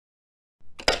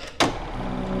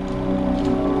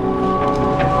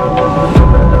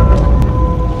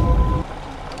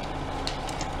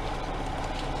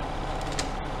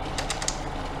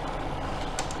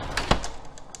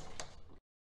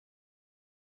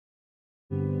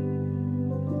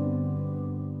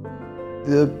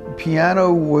The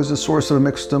piano was a source of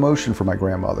mixed emotion for my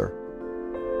grandmother.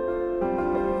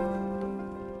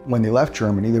 When they left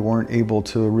Germany, they weren't able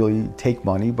to really take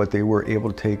money, but they were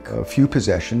able to take a few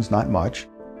possessions, not much.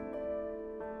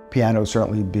 Piano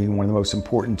certainly being one of the most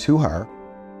important to her.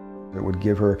 It would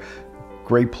give her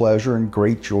great pleasure and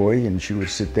great joy, and she would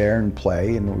sit there and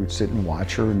play, and we'd sit and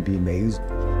watch her and be amazed.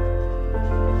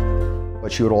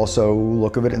 But she would also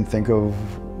look at it and think of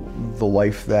the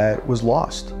life that was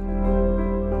lost.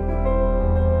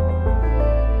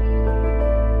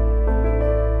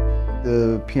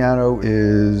 The piano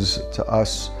is, to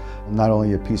us, not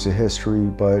only a piece of history,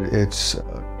 but it's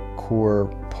a core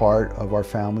part of our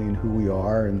family and who we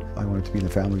are, and I want it to be in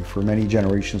the family for many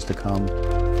generations to come.